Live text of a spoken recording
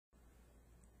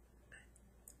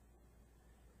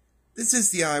This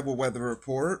is the Iowa Weather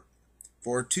Report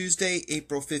for Tuesday,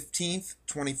 April 15th,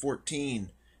 2014.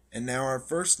 And now our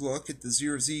first look at the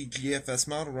 0Z GFS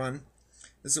model run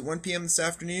is at 1 p.m. this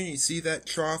afternoon. You see that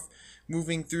trough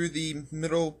moving through the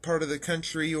middle part of the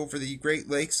country over the Great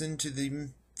Lakes into the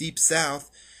deep south.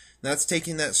 That's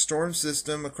taking that storm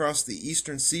system across the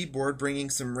eastern seaboard, bringing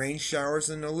some rain showers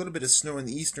and a little bit of snow in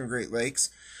the eastern Great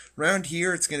Lakes. Around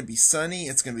here, it's going to be sunny,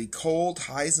 it's going to be cold,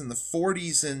 highs in the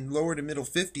 40s and lower to middle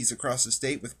 50s across the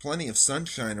state with plenty of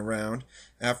sunshine around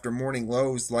after morning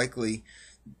lows likely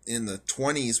in the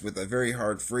 20s with a very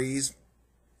hard freeze.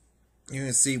 You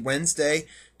can see Wednesday,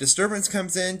 disturbance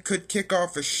comes in, could kick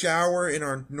off a shower in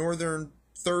our northern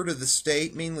third of the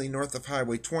state, mainly north of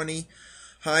Highway 20.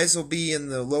 Highs will be in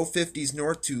the low 50s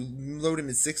north to low to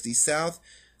mid 60s south.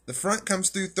 The front comes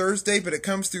through Thursday, but it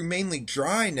comes through mainly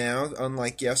dry now,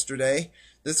 unlike yesterday.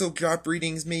 This will drop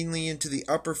readings mainly into the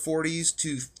upper 40s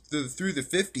to through the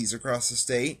 50s across the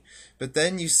state. But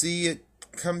then you see it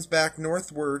comes back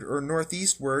northward or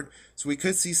northeastward, so we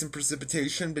could see some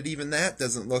precipitation, but even that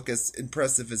doesn't look as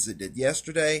impressive as it did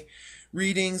yesterday.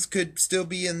 Readings could still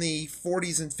be in the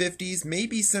 40s and 50s,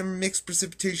 maybe some mixed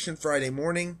precipitation Friday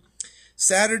morning.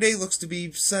 Saturday looks to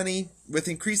be sunny with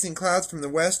increasing clouds from the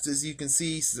west, as you can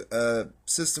see a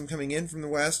system coming in from the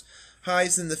west.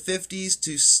 Highs in the 50s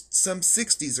to some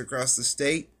 60s across the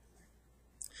state.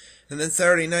 And then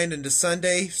Saturday night into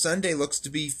Sunday. Sunday looks to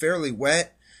be fairly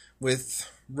wet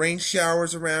with rain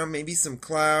showers around, maybe some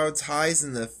clouds. Highs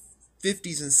in the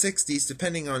 50s and 60s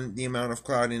depending on the amount of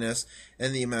cloudiness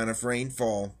and the amount of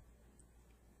rainfall.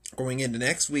 Going into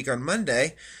next week on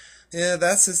Monday,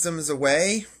 that system is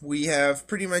away. We have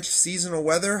pretty much seasonal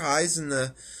weather, highs in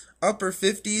the upper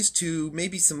 50s to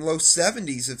maybe some low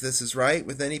 70s if this is right,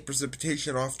 with any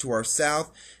precipitation off to our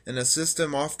south and a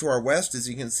system off to our west, as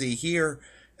you can see here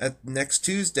at next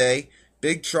Tuesday.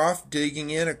 Big trough digging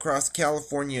in across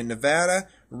California and Nevada,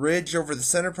 ridge over the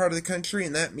center part of the country,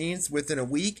 and that means within a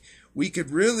week we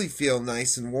could really feel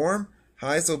nice and warm.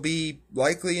 Highs will be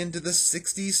likely into the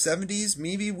 60s, 70s.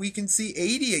 Maybe we can see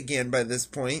 80 again by this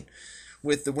point,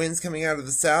 with the winds coming out of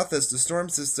the south as the storm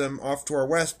system off to our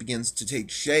west begins to take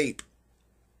shape.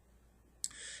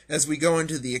 As we go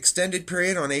into the extended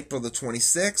period on April the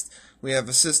 26th, we have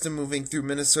a system moving through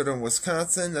Minnesota and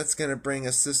Wisconsin. That's going to bring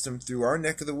a system through our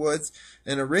neck of the woods,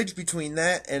 and a ridge between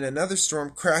that and another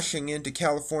storm crashing into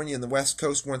California and the west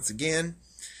coast once again.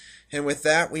 And with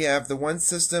that, we have the one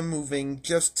system moving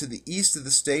just to the east of the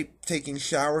state, taking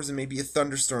showers and maybe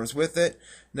thunderstorms with it.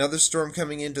 Another storm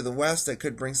coming into the west that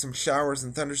could bring some showers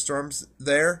and thunderstorms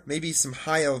there. Maybe some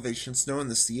high elevation snow in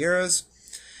the Sierras.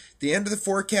 The end of the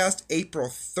forecast, April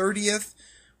 30th,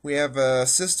 we have a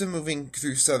system moving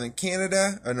through southern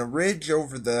Canada and a ridge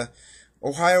over the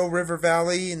Ohio River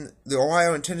Valley, and the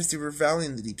Ohio and Tennessee River Valley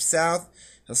in the deep south.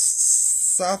 A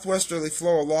southwesterly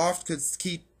flow aloft could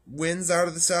keep winds out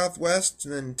of the southwest,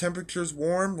 and then temperatures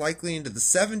warm, likely into the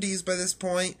 70s by this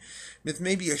point, with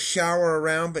maybe a shower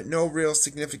around, but no real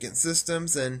significant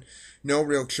systems and no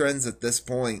real trends at this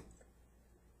point.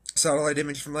 Satellite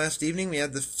image from last evening, we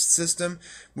had the system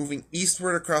moving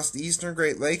eastward across the eastern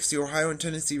Great Lakes, the Ohio and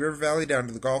Tennessee River Valley down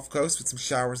to the Gulf Coast with some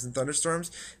showers and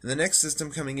thunderstorms, and the next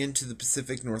system coming into the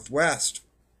Pacific Northwest.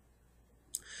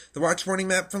 The watch warning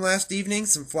map from last evening,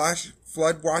 some flash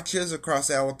flood watches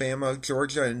across Alabama,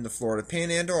 Georgia, and the Florida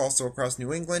Panhandle, also across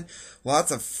New England.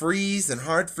 Lots of freeze and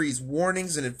hard freeze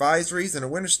warnings and advisories, and a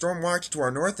winter storm watch to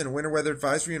our north and a winter weather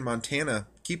advisory in Montana.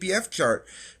 QPF chart.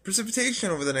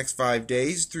 Precipitation over the next 5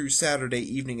 days through Saturday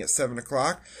evening at 7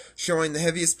 o'clock, showing the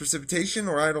heaviest precipitation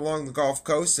right along the Gulf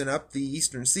Coast and up the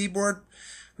eastern seaboard.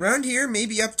 Around here,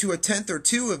 maybe up to a tenth or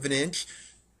two of an inch,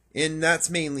 and that's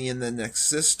mainly in the next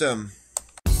system.